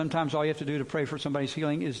Sometimes all you have to do to pray for somebody's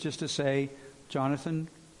healing is just to say, Jonathan,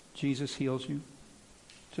 Jesus heals you.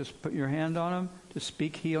 Just put your hand on them. Just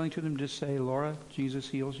speak healing to them. Just say, Laura, Jesus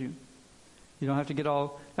heals you. You don't have to get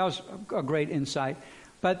all... That was a great insight.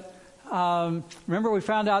 But remember, we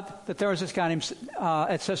found out that there was this guy named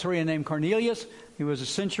at Caesarea named Cornelius. He was a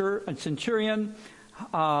centurion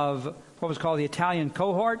of what was called the Italian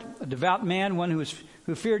cohort, a devout man, one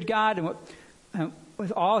who feared God, and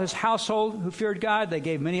with all his household who feared God. They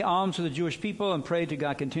gave many alms to the Jewish people and prayed to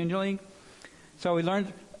God continually. So we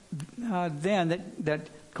learned then that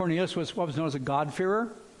Cornelius was what was known as a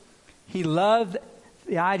God-fearer. He loved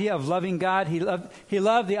the idea of loving God. He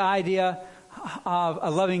loved the idea of a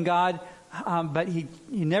loving God, but he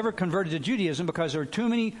never converted to Judaism because there were too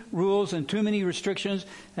many rules and too many restrictions,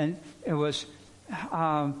 and it was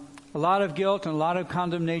a lot of guilt and a lot of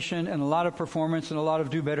condemnation and a lot of performance and a lot of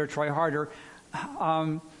do better, try harder.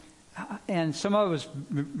 And some of it was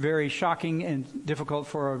very shocking and difficult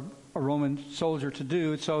for a Roman soldier to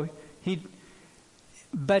do. So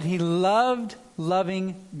but he loved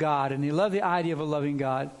loving God, and he loved the idea of a loving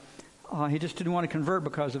God. He just didn't want to convert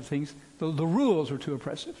because of things. The rules were too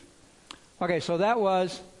oppressive. Okay, so that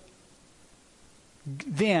was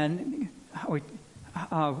then.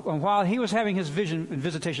 While he was having his vision and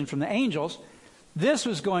visitation from the angels, this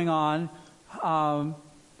was going on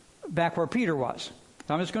back where Peter was.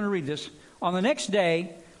 So I'm just going to read this. On the next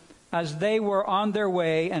day, as they were on their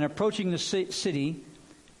way and approaching the city,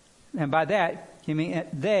 and by that, when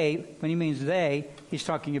he means they, he's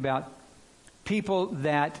talking about people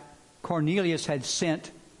that Cornelius had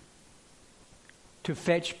sent to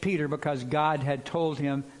fetch Peter because God had told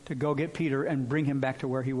him to go get Peter and bring him back to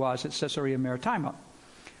where he was at Caesarea Maritima.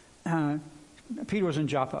 Peter was in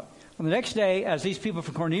Joppa. On the next day, as these people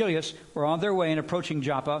from Cornelius were on their way and approaching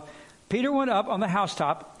Joppa, Peter went up on the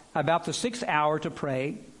housetop about the 6th hour to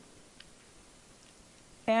pray,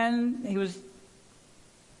 and he was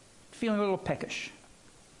feeling a little peckish.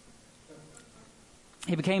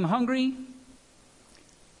 He became hungry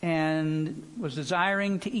and was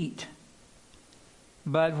desiring to eat.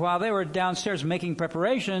 But while they were downstairs making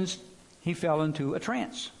preparations, he fell into a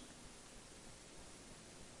trance.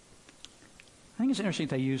 I think it's interesting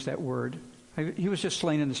they use that word. He was just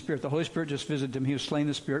slain in the Spirit. The Holy Spirit just visited him. He was slain in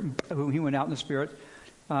the Spirit. He went out in the Spirit.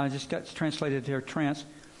 Just got translated there, trance.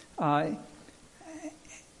 And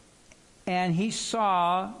he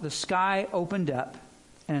saw the sky opened up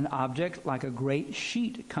and an object like a great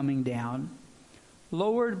sheet coming down,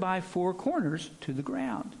 lowered by 4 corners to the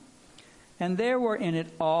ground. And there were in it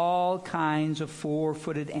all kinds of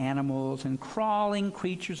 4-footed animals and crawling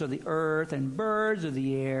creatures of the earth and birds of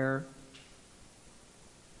the air.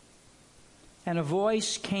 And a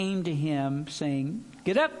voice came to him saying,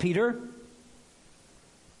 "Get up, Peter.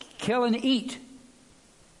 Kill and eat."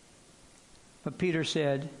 But Peter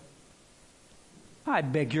said, "I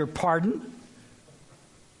beg your pardon.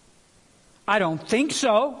 I don't think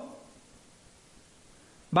so.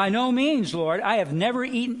 By no means, Lord. I have never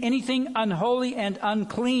eaten anything unholy and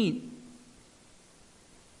unclean."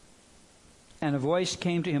 And a voice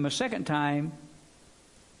came to him a second time,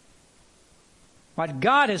 "What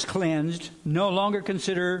God has cleansed, no longer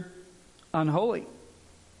consider unholy."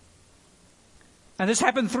 And this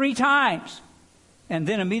happened 3 times. And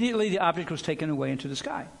then immediately the object was taken away into the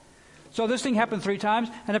sky. So this thing happened 3 times.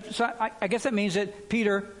 And so I guess that means that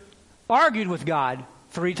Peter argued with God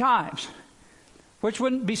 3 times. Which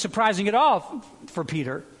wouldn't be surprising at all for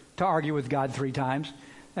Peter to argue with God 3 times.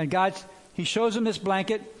 And he shows him this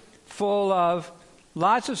blanket full of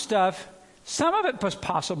lots of stuff. Some of it was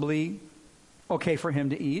possibly okay for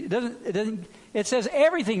him to eat. It says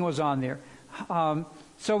everything was on there.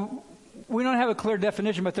 So we don't have a clear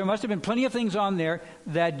definition, but there must have been plenty of things on there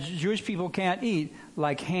that Jewish people can't eat,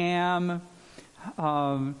 like ham,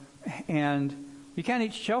 and you can't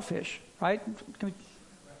eat shellfish, right?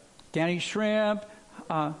 Can't eat shrimp.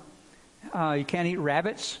 You can't eat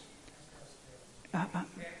rabbits.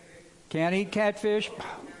 Can't eat catfish.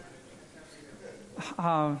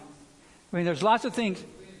 I mean, there's lots of things.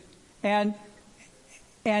 And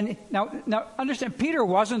now understand, Peter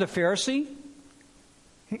wasn't a Pharisee.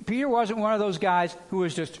 Peter wasn't one of those guys who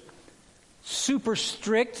was just super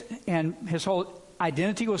strict and his whole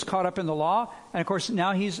identity was caught up in the law. And of course,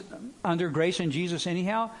 now he's under grace in Jesus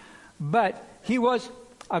anyhow. But he was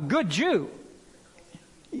a good Jew.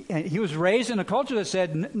 He was raised in a culture that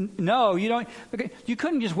said, no, you don't. You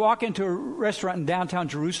couldn't just walk into a restaurant in downtown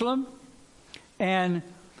Jerusalem and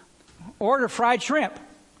order fried shrimp,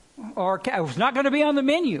 or it was not going to be on the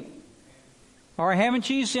menu, or a ham and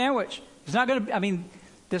cheese sandwich. It's not going to. I mean,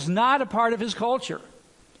 that's not a part of his culture.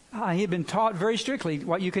 he had been taught very strictly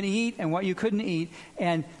what you can eat and what you couldn't eat.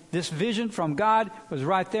 And this vision from God was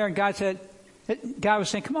right there. And God was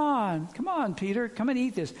saying, come on, Peter, come and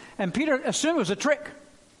eat this. And Peter assumed it was a trick.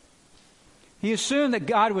 He assumed that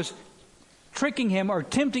God was tricking him or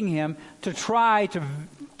tempting him to try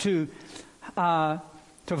to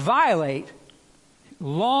violate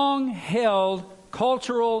long-held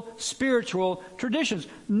cultural, spiritual traditions.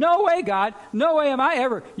 No way, God. No way am I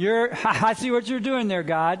ever. I see what you're doing there,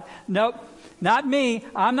 God. Nope, not me.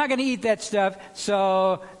 I'm not going to eat that stuff.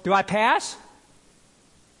 So, do I pass?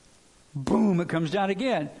 Boom, it comes down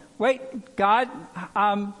again. Wait, God,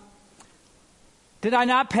 did I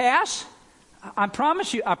not pass? I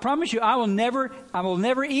promise you, I will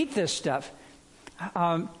never eat this stuff.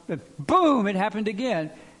 Boom, it happened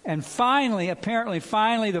again. And finally,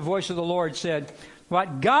 the voice of the Lord said,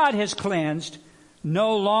 what God has cleansed,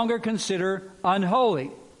 no longer consider unholy.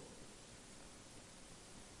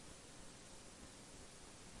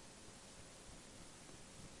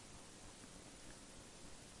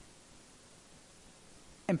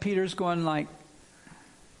 And Peter's going like,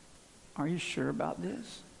 are you sure about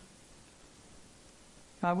this?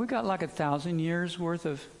 We got like 1,000 years worth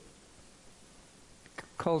of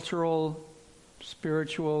cultural,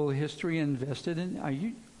 spiritual history invested in.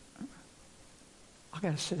 I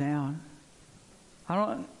got to sit down.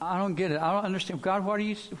 I don't get it. I don't understand. God, are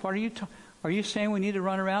you saying we need to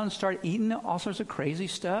run around and start eating all sorts of crazy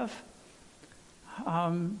stuff?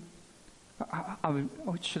 Do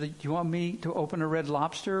you want me to open a Red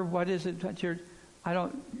Lobster? What is it that I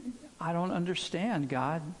don't understand,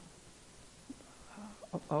 God.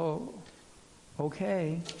 Oh,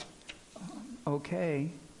 okay.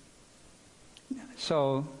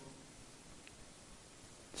 So,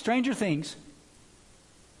 stranger things.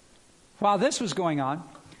 While this was going on,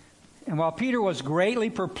 and while Peter was greatly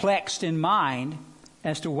perplexed in mind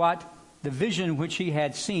as to what the vision which he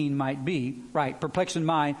had seen might be, right, perplexed in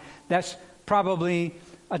mind, that's probably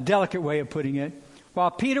a delicate way of putting it.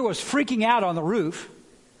 While Peter was freaking out on the roof,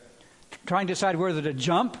 trying to decide whether to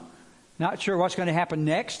jump, not sure what's going to happen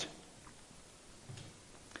next,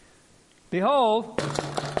 behold,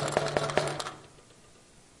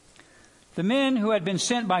 the men who had been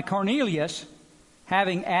sent by Cornelius,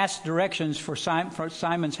 having asked directions for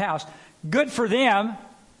Simon's house, good for them,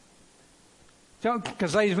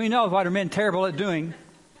 because ladies, we know what are men terrible at doing.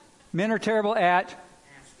 Men are terrible at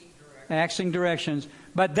asking directions.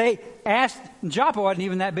 But they asked, Joppa wasn't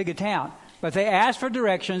even that big a town, but they asked for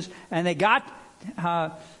directions, and they got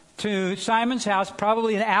to Simon's house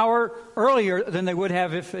probably an hour earlier than they would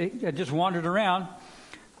have if they had just wandered around.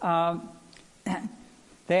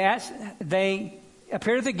 They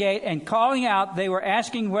appeared at the gate, and calling out, they were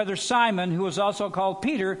asking whether Simon, who was also called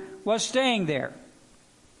Peter, was staying there.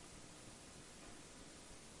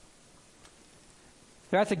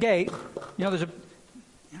 They're at the gate. You know,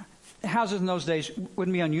 houses in those days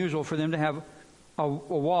wouldn't be unusual for them to have a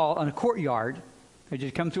wall and a courtyard. They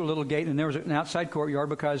just come through a little gate, and there was an outside courtyard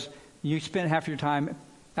because you spent half your time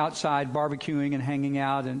outside barbecuing and hanging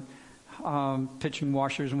out and pitching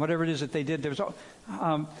washers and whatever it is that they did. There was,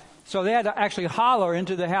 so they had to actually holler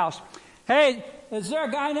into the house, "Hey, is there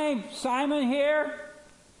a guy named Simon here?"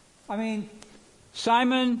 I mean,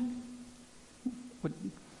 Simon would,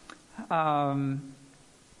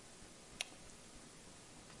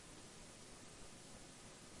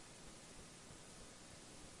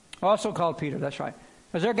 also called Peter, that's right.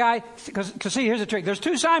 Is there a guy, because see, here's the trick. There's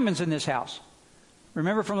two Simons in this house.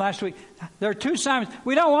 Remember from last week? There are two Simons.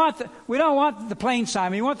 We don't want the plain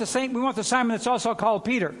Simon. We want the Simon that's also called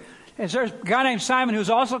Peter. Is there a guy named Simon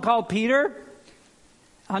who's also called Peter?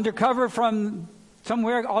 Undercover from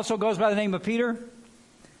somewhere, also goes by the name of Peter?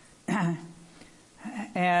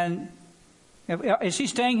 And is he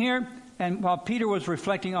staying here? And while Peter was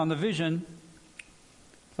reflecting on the vision,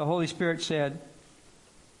 the Holy Spirit said,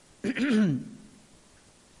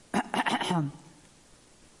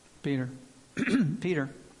 Peter,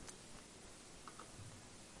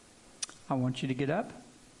 I want you to get up. I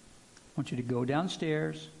want you to go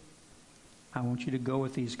downstairs. I want you to go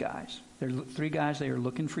with these guys. There are three guys. They are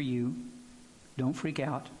looking for you. Don't freak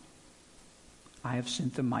out. I have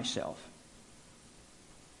sent them myself.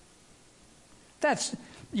 That's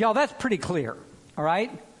pretty clear. All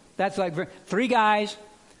right? That's like three guys.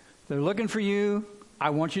 They're looking for you. I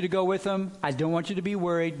want you to go with them. I don't want you to be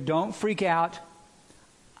worried. Don't freak out.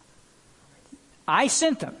 I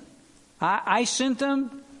sent them. I sent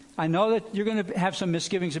them. I know that you're going to have some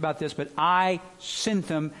misgivings about this, but I sent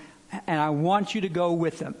them, and I want you to go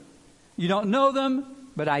with them. You don't know them,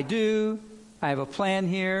 but I do. I have a plan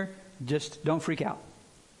here. Just don't freak out.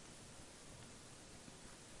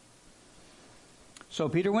 So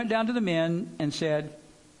Peter went down to the men and said,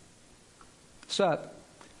 "Sup?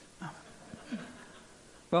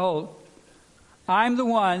 Behold, I'm the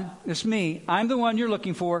one, it's me, I'm the one you're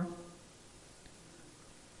looking for.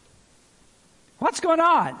 What's going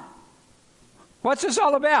on? What's this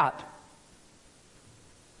all about?"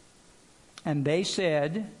 And they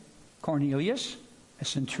said, "Cornelius, a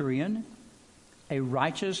centurion, a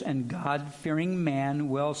righteous and God-fearing man,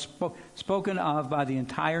 well spoken of by the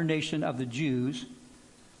entire nation of the Jews,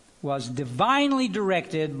 was divinely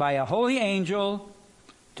directed by a holy angel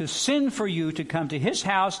to send for you to come to his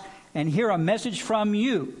house and hear a message from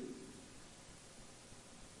you."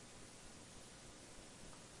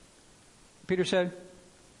 Peter said,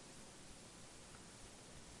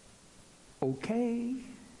 "Okay.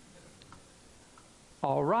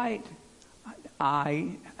 All right.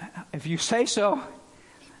 If you say so."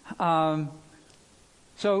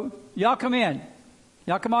 So y'all come in.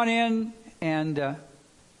 Y'all come on in, and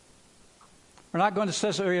we're not going to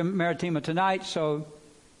Caesarea Maritima tonight, so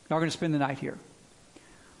y'all are going to spend the night here.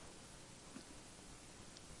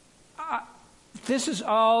 This is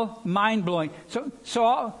all mind-blowing.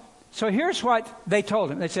 So here's what they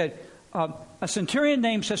told him. They said, a centurion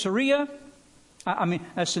named Caesarea,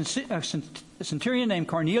 a centurion named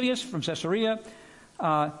Cornelius from Caesarea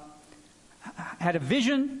had a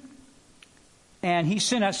vision, and he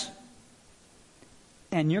sent us,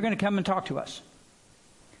 and you're going to come and talk to us.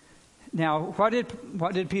 Now, what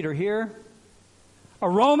did Peter hear? A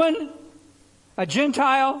Roman, a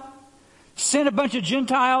Gentile, sent a bunch of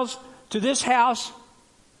Gentiles to this house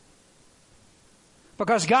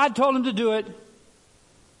because God told him to do it.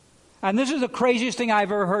 And this is the craziest thing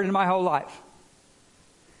I've ever heard in my whole life.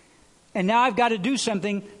 And now I've got to do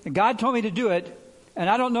something. God told me to do it, and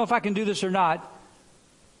I don't know if I can do this or not.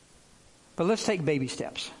 But let's take baby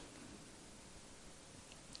steps.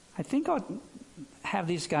 I think I'll have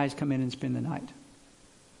these guys come in and spend the night.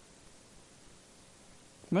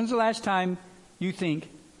 When's the last time you think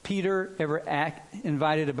Peter ever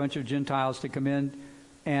invited a bunch of Gentiles to come in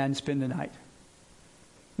and spend the night?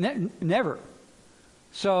 Never.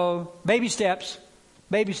 So, baby steps.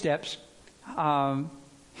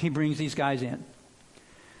 He brings these guys in.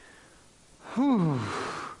 Whew.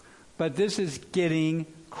 But this is getting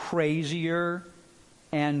crazier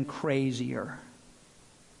and crazier.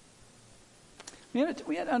 We have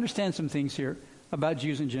to understand some things here about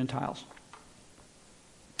Jews and Gentiles.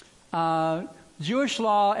 Jewish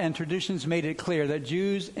law and traditions made it clear that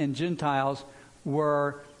Jews and Gentiles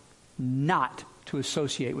were not to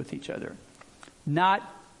associate with each other. Not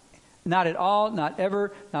at all, not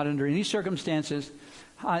ever, not under any circumstances.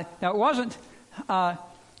 Now, it wasn't,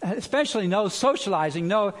 especially no socializing,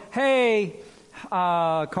 no, "Hey,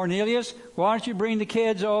 Cornelius, why don't you bring the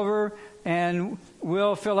kids over and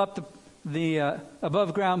we'll fill up the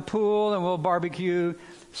above ground pool and we'll barbecue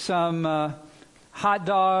some hot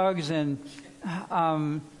dogs and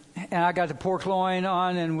I got the pork loin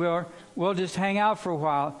on and we'll just hang out for a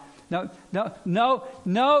while." No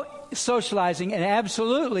socializing, and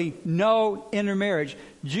absolutely no intermarriage.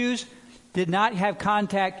 Jews did not have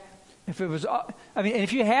contact.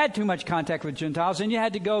 If you had too much contact with Gentiles, then you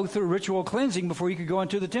had to go through ritual cleansing before you could go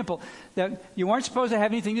into the temple. That you weren't supposed to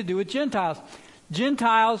have anything to do with Gentiles.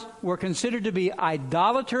 Gentiles were considered to be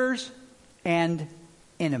idolaters and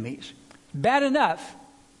enemies. Bad enough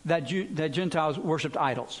that Gentiles worshipped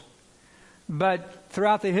idols. But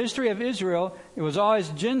throughout the history of Israel, it was always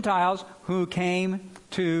Gentiles who came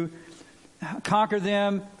to conquer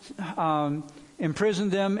them, imprison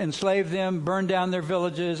them, enslave them, burn down their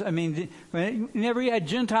villages. Whenever you had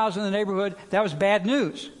Gentiles in the neighborhood, that was bad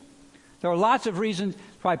news. There were lots of reasons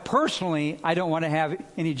why personally I don't want to have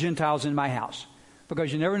any Gentiles in my house,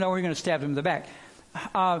 because you never know when you're going to stab them in the back.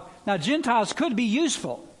 Now, Gentiles could be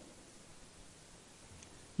useful.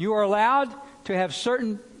 You are allowed to have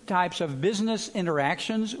certain types of business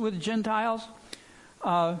interactions with Gentiles,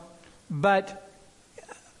 but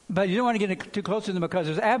you don't want to get too close to them, because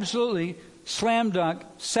it's absolutely slam dunk,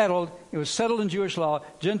 settled. It was settled in Jewish law.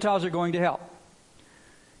 Gentiles are going to hell.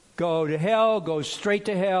 Go to hell, go straight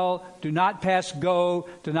to hell. Do not pass go,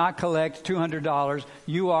 do not collect $200.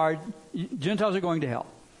 Gentiles are going to hell.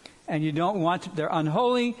 And you don't want, they're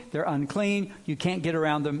unholy, they're unclean, you can't get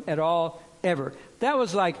around them at all, ever. That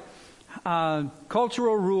was like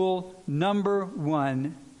cultural rule number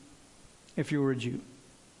one if you were a Jew.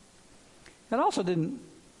 That also didn't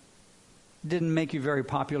make you very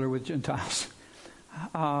popular with Gentiles.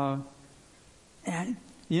 And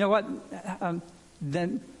you know what?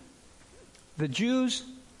 Then the Jews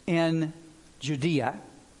in Judea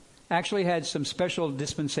actually had some special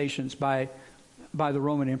dispensations by the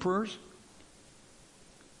Roman emperors.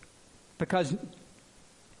 because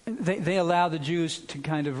they allow the Jews to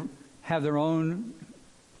kind of have their own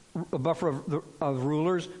buffer of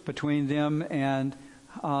rulers between them and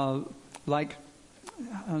the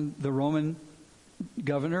Roman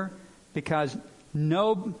governor, because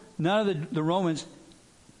none of the Romans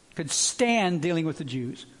could stand dealing with the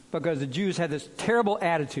Jews, because the Jews had this terrible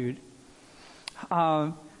attitude,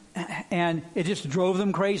 and it just drove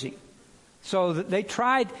them crazy. So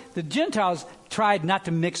the Gentiles tried not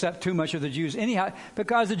to mix up too much of the Jews anyhow,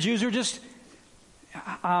 because the Jews are just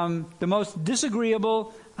the most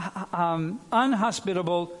disagreeable,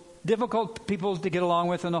 unhospitable, difficult people to get along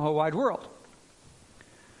with in the whole wide world.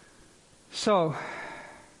 So,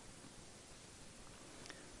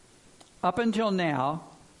 up until now,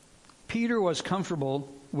 Peter was comfortable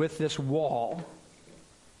with this wall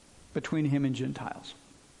between him and Gentiles.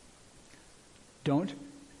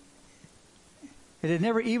 It had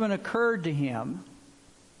never even occurred to him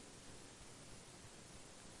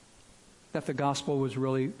that the gospel was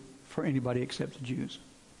really for anybody except the Jews.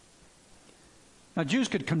 Now, Jews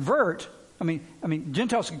could convert. I mean,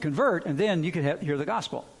 Gentiles could convert, and then you could hear the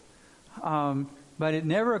gospel. But it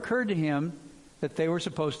never occurred to him that they were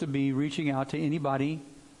supposed to be reaching out to anybody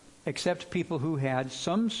except people who had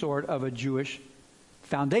some sort of a Jewish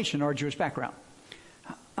foundation or a Jewish background.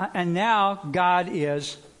 And now God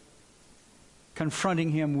is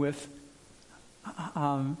confronting him with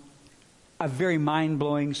a very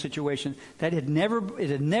mind-blowing situation that it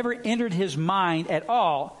had never entered his mind at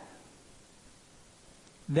all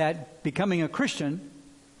that becoming a Christian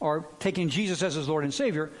or taking Jesus as his Lord and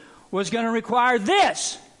Savior was going to require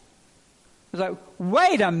this. It's like,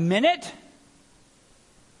 wait a minute.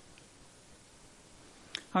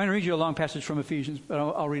 I'm going to read you a long passage from Ephesians, but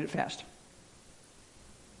I'll read it fast.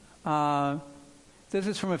 This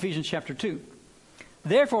is from Ephesians chapter 2.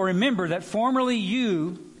 Therefore, remember that formerly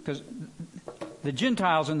you, because the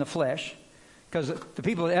Gentiles in the flesh, because the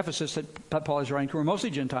people at Ephesus that Paul is writing to were mostly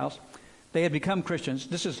Gentiles, they had become Christians.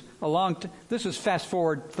 This is fast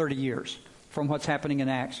forward 30 years from what's happening in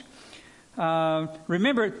Acts.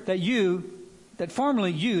 Remember that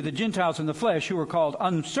formerly you, the Gentiles in the flesh, who were called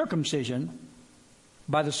uncircumcision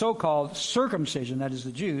by the so-called circumcision, that is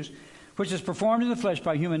the Jews, which is performed in the flesh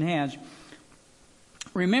by human hands.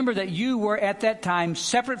 Remember that you were at that time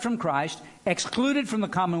separate from Christ, excluded from the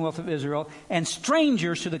commonwealth of Israel, and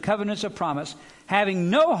strangers to the covenants of promise, having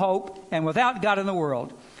no hope and without God in the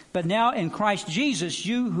world. But now in Christ Jesus,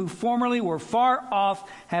 you who formerly were far off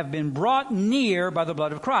have been brought near by the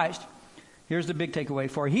blood of Christ. Here's the big takeaway.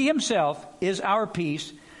 For he himself is our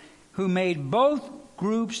peace, who made both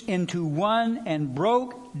groups into one and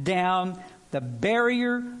broke down the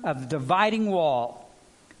barrier of the dividing wall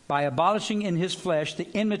by abolishing in his flesh the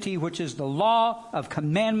enmity which is the law of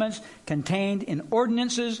commandments contained in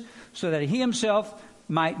ordinances, so that he himself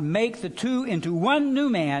might make the two into one new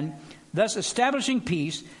man, thus establishing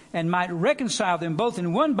peace, and might reconcile them both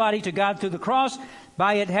in one body to God through the cross,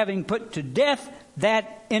 by it having put to death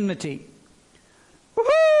that enmity.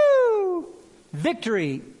 Woohoo!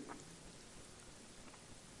 Victory!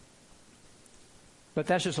 But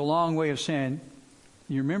that's just a long way of saying,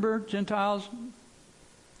 you remember, Gentiles?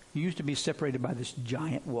 You used to be separated by this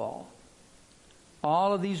giant wall.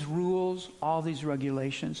 All of these rules, all these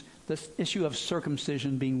regulations, the issue of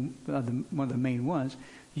circumcision being one of the main ones,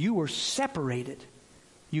 you were separated.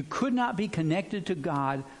 You could not be connected to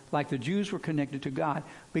God like the Jews were connected to God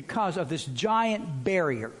because of this giant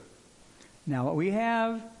barrier. Now, what we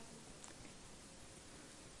have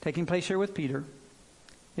taking place here with Peter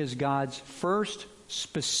is God's first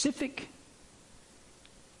specific,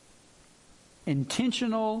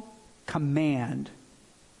 intentional command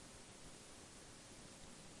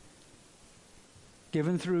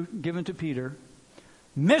given to Peter.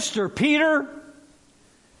 Mr. Peter,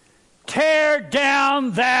 tear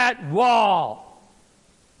down that wall.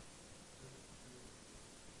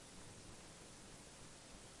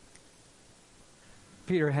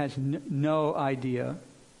 Peter has no idea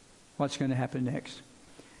what's going to happen next.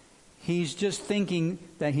 He's just thinking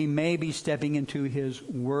that he may be stepping into his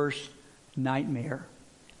worst nightmare.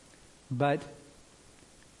 But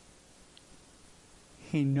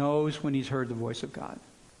he knows when he's heard the voice of God.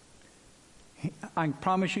 I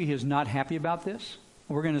promise you he is not happy about this.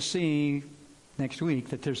 We're going to see next week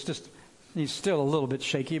that he's still a little bit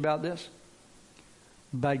shaky about this.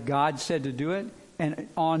 But God said to do it, and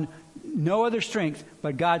on no other strength,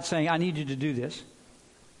 but God saying, I need you to do this.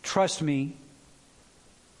 Trust me.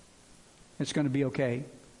 It's going to be okay.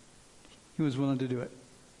 He was willing to do it.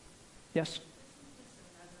 Yes?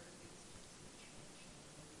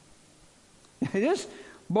 It is.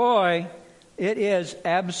 Boy, It is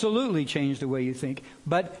absolutely changed the way you think.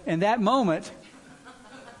 But in that moment,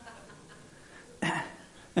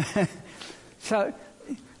 so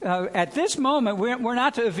at this moment, we're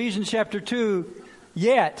not to Ephesians chapter 2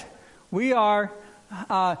 yet. We are,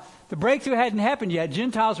 the breakthrough hadn't happened yet.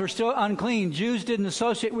 Gentiles were still unclean. Jews didn't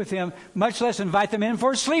associate with him, much less invite them in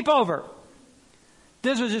for a sleepover.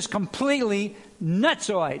 This was just completely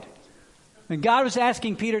nutsoid. And God was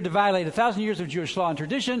asking Peter to violate 1,000 years of Jewish law and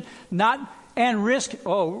tradition,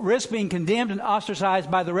 risk being condemned and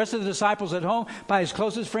ostracized by the rest of the disciples at home, by his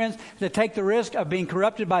closest friends, to take the risk of being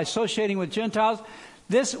corrupted by associating with Gentiles.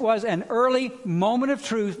 This was an early moment of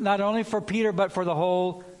truth, not only for Peter, but for the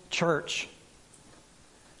whole church.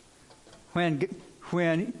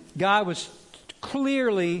 When God was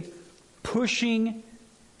clearly pushing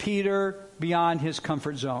Peter beyond his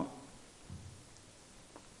comfort zone.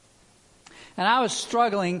 And I was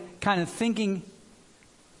struggling, kind of thinking,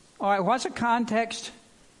 all right, what's a context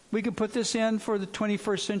we could put this in for the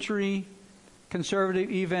 21st century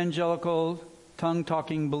conservative, evangelical,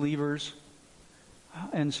 tongue-talking believers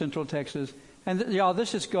in Central Texas? And y'all,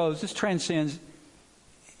 this transcends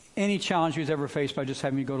any challenge you've ever faced by just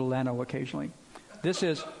having me go to Llano occasionally. This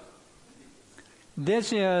is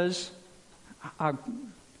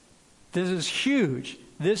huge.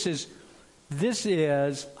 This is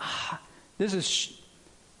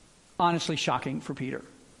honestly shocking for Peter.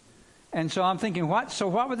 And so I'm thinking,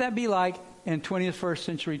 what would that be like in 21st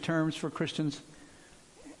century terms for Christians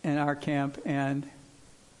in our camp? And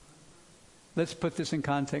let's put this in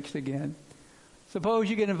context again. Suppose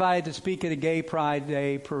you get invited to speak at a gay Pride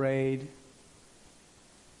Day parade.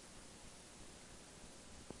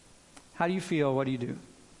 How do you feel? What do you do?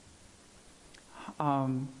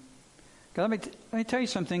 Let me tell you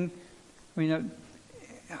something.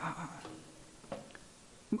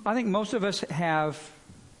 I think most of us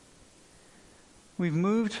we've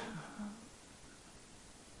moved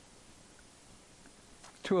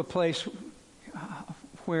to a place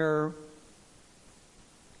where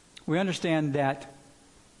we understand that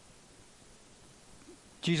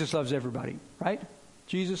Jesus loves everybody, right?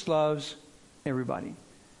 Jesus loves everybody.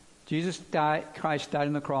 Christ died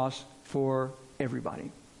on the cross for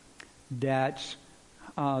everybody. That's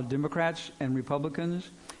Democrats and Republicans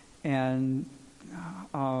and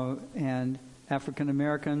African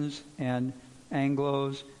Americans and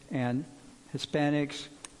Anglos and Hispanics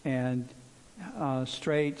and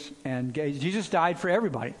straights and gays. Jesus died for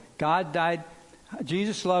everybody. God died.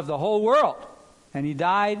 Jesus loved the whole world, and he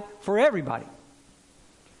died for everybody.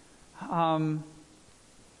 Of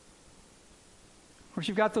course,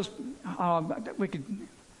 you've got those. We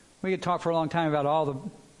could talk for a long time about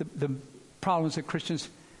all the problems that Christians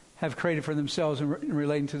have created for themselves in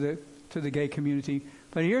relating to the gay community.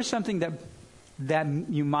 But here's something that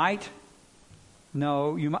you might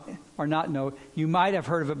know, you might or not know. You might have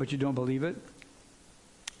heard of it, but you don't believe it.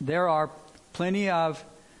 There are plenty of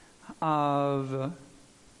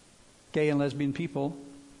gay and lesbian people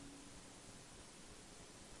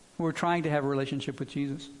who are trying to have a relationship with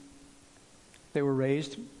Jesus. They were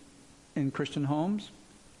raised in Christian homes.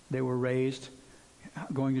 They were raised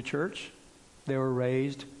going to church. They were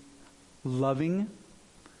raised loving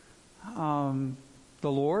the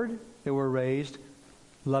Lord. They were raised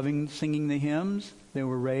loving singing the hymns. They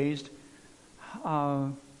were raised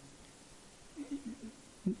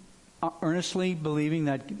earnestly believing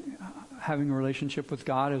that having a relationship with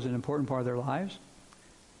God is an important part of their lives,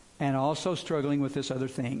 and also struggling with this other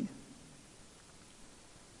thing.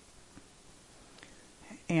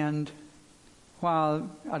 And while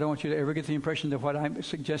I don't want you to ever get the impression that what I'm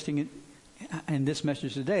suggesting in this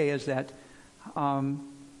message today is that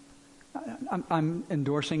I'm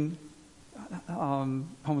endorsing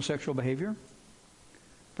homosexual behavior,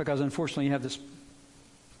 because unfortunately you have this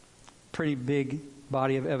pretty big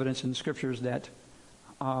body of evidence in the Scriptures that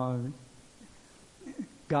God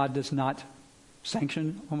does not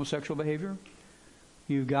sanction homosexual behavior.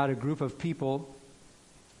 You've got a group of people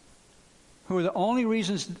who are the only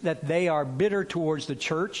reasons that they are bitter towards the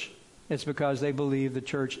church is because they believe the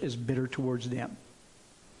church is bitter towards them.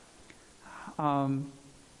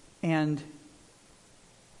 And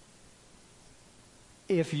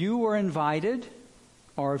if you were invited,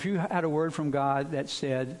 or if you had a word from God that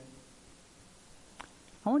said,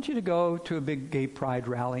 I want you to go to a big gay pride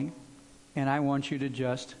rally, and I want you to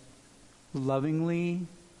just lovingly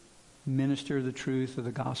minister the truth of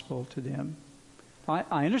the gospel to them.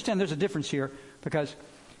 I understand there's a difference here, because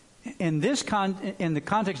in the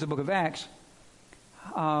context of the book of Acts,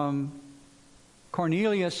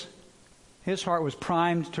 Cornelius, his heart was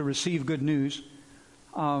primed to receive good news.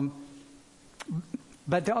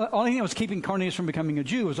 But the only thing that was keeping Cornelius from becoming a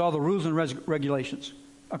Jew was all the rules and regulations,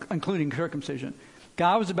 including circumcision.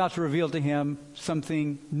 God was about to reveal to him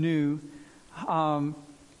something new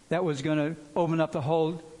that was going to open up the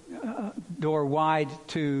whole door wide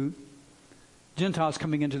to Gentiles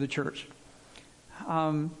coming into the church.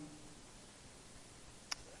 And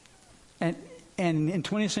in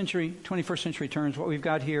 21st century terms, what we've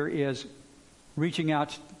got here is reaching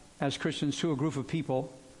out as Christians to a group of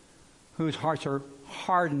people whose hearts are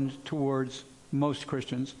hardened towards most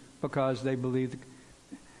Christians because they believe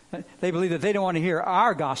that they don't want to hear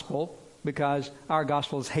our gospel because our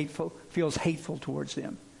gospel is hateful, feels hateful towards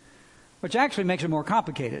them, which actually makes it more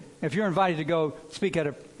complicated. If you're invited to go speak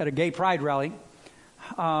at a gay pride rally,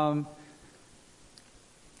 and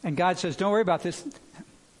God says, "Don't worry about this.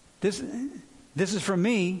 This is from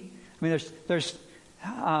me." I mean,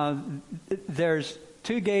 there's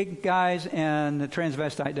two gay guys and a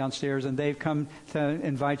transvestite downstairs, and they've come to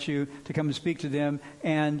invite you to come and speak to them,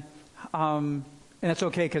 and that's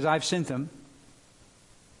okay because I've sent them.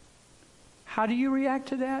 How do you react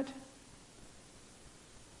to that?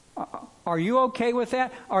 Are you okay with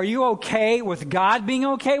that? Are you okay with God being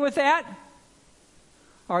okay with that?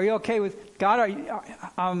 Are you okay with God?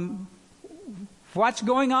 What's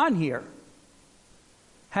going on here?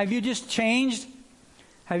 Have you just changed?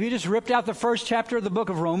 Have you just ripped out the first chapter of the book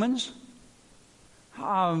of Romans?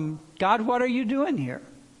 God, what are you doing here?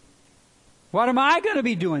 What am I going to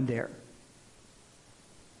be doing there?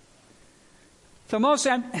 So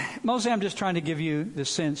mostly I'm just trying to give you the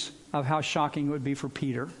sense of how shocking it would be for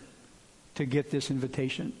Peter to get this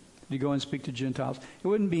invitation to go and speak to Gentiles.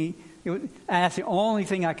 And that's the only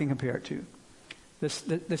thing I can compare it to.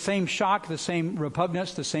 The same shock, the same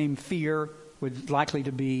repugnance, the same fear would likely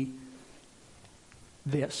to be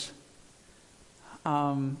this.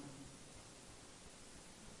 How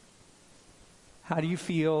do you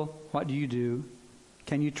feel? What do you do?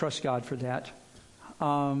 Can you trust God for that?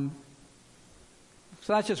 So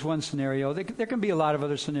that's just one scenario. There can be a lot of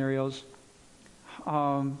other scenarios.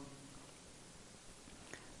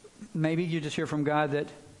 Maybe you just hear from God that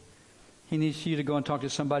He needs you to go and talk to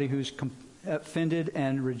somebody who's offended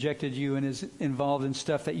and rejected you and is involved in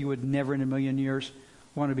stuff that you would never in a million years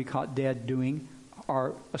want to be caught dead doing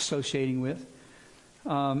or associating with.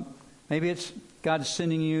 Maybe it's God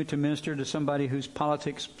sending you to minister to somebody whose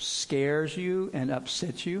politics scares you and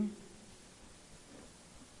upsets you.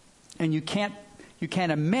 And you can't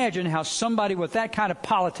imagine how somebody with that kind of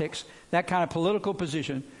politics, that kind of political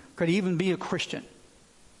position, could even be a Christian.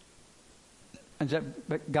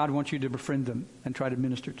 But God wants you to befriend them and try to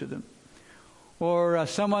minister to them. Or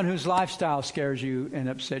someone whose lifestyle scares you and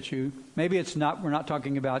upsets you. Maybe we're not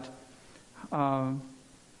talking about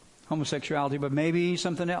homosexuality, but maybe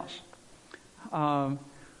something else. Or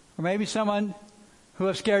maybe someone who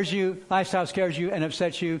lifestyle scares you and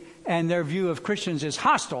upsets you, and their view of Christians is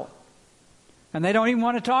hostile. And they don't even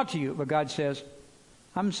want to talk to you. But God says,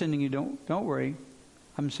 I'm sending you, don't worry.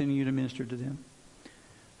 I'm sending you to minister to them.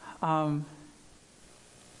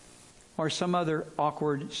 Or some other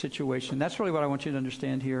awkward situation. That's really what I want you to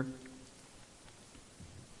understand here.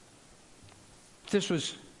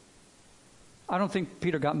 I don't think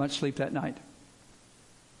Peter got much sleep that night.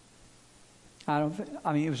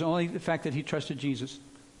 It was only the fact that he trusted Jesus,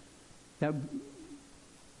 that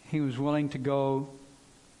he was willing to go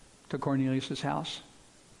to Cornelius' house.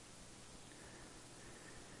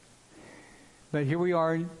 But here we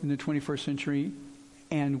are in the 21st century,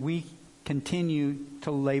 and we continue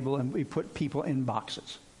to label and we put people in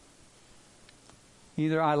boxes.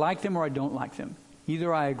 Either I like them or I don't like them.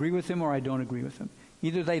 Either I agree with them or I don't agree with them.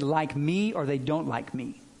 Either they like me or they don't like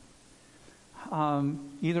me.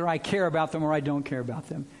 Either I care about them or I don't care about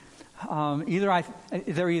them.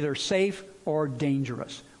 They're either safe or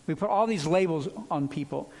dangerous. We put all these labels on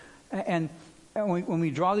people. And when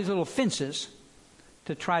we draw these little fences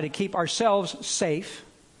to try to keep ourselves safe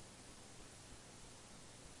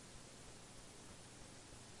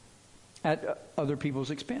at other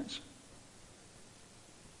people's expense.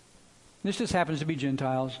 This just happens to be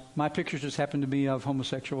Gentiles. My pictures just happen to be of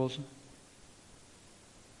homosexuals.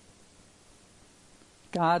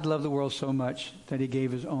 God loved the world so much that He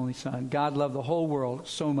gave His only Son. God loved the whole world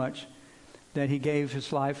so much that He gave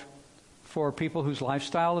His life for people whose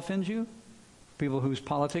lifestyle offends you, people whose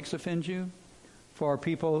politics offend you, for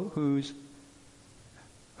people who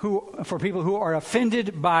are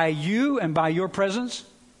offended by you and by your presence.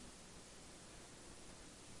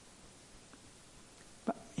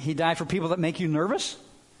 He died for people that make you nervous.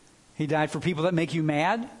 He died for people that make you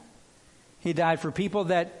mad. He died for people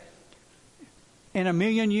that in a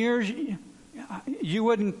million years You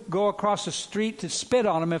wouldn't go across the street to spit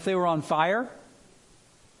on them if they were on fire.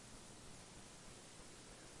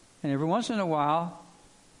 And every once in a while,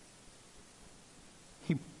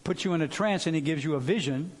 He puts you in a trance and He gives you a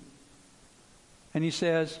vision. And He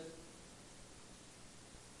says,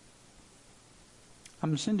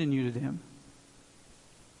 I'm sending you to them.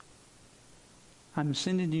 I'm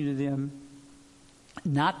sending you to them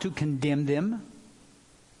not to condemn them,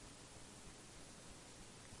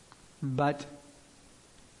 but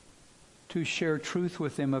to share truth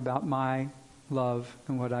with them about my love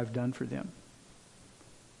and what I've done for them.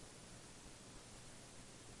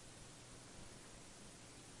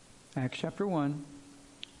 Acts chapter 1,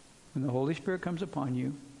 when the Holy Spirit comes upon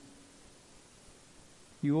you,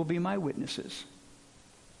 you will be my witnesses.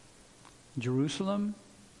 Jerusalem,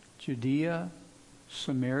 Judea,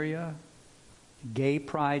 Samaria, Gay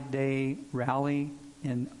Pride Day rally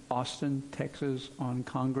in Austin, Texas on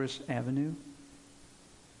Congress Avenue.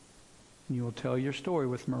 And you will tell your story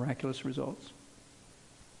with miraculous results.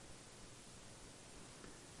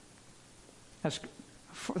 As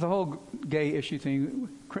for the whole gay issue thing,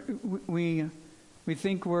 we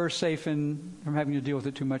think we're safe from having to deal with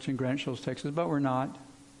it too much in Greenwich Hills, Texas, but we're not.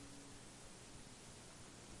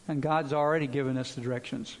 And God's already given us the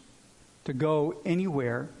directions to go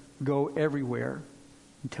anywhere, go everywhere,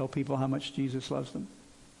 and tell people how much Jesus loves them.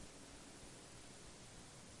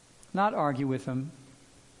 Not argue with them.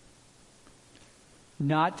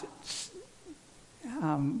 Not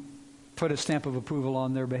put a stamp of approval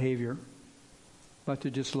on their behavior, but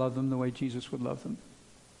to just love them the way Jesus would love them.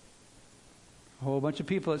 A whole bunch of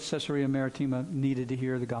people at Caesarea Maritima needed to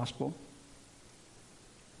hear the gospel.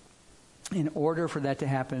 In order for that to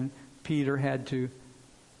happen, Peter had to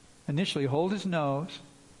initially hold his nose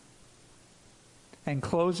and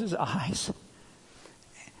close his eyes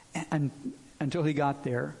until he got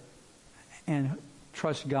there and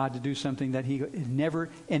trust God to do something that he had never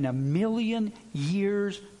in a million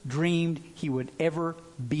years dreamed he would ever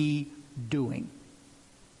be doing.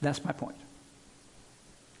 That's my point.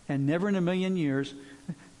 And never in a million years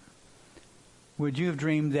would you have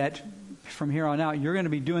dreamed that from here on out you're going to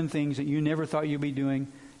be doing things that you never thought you'd be doing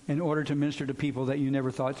in order to minister to people that you never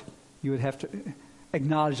thought you would have to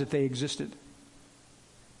acknowledge that they existed.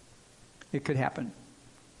 It could happen.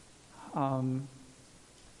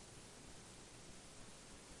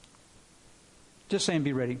 Just saying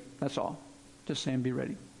be ready. That's all. Just saying be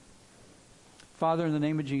ready. Father, in the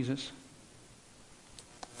name of Jesus,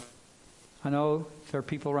 I know there are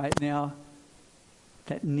people right now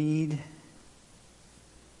that need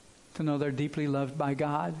to know they're deeply loved by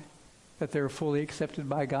God, that they're fully accepted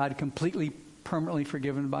by God, completely, permanently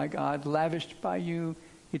forgiven by God, lavished by you,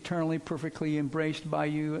 eternally, perfectly embraced by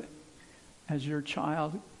you as your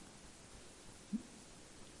child.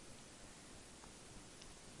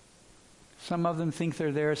 Some of them think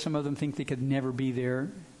they're there. Some of them think they could never be there.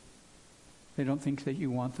 They don't think that you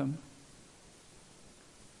want them.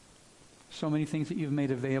 So many things that you've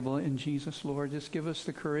made available in Jesus, Lord. Just give us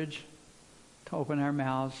the courage to open our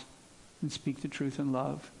mouths and speak the truth in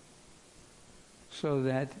love, so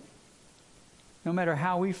that no matter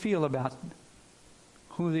how we feel about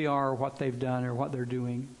who they are or what they've done or what they're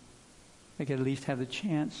doing, they can at least have the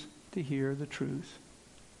chance to hear the truth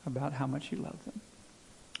about how much you love them.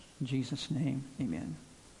 In Jesus' name, amen.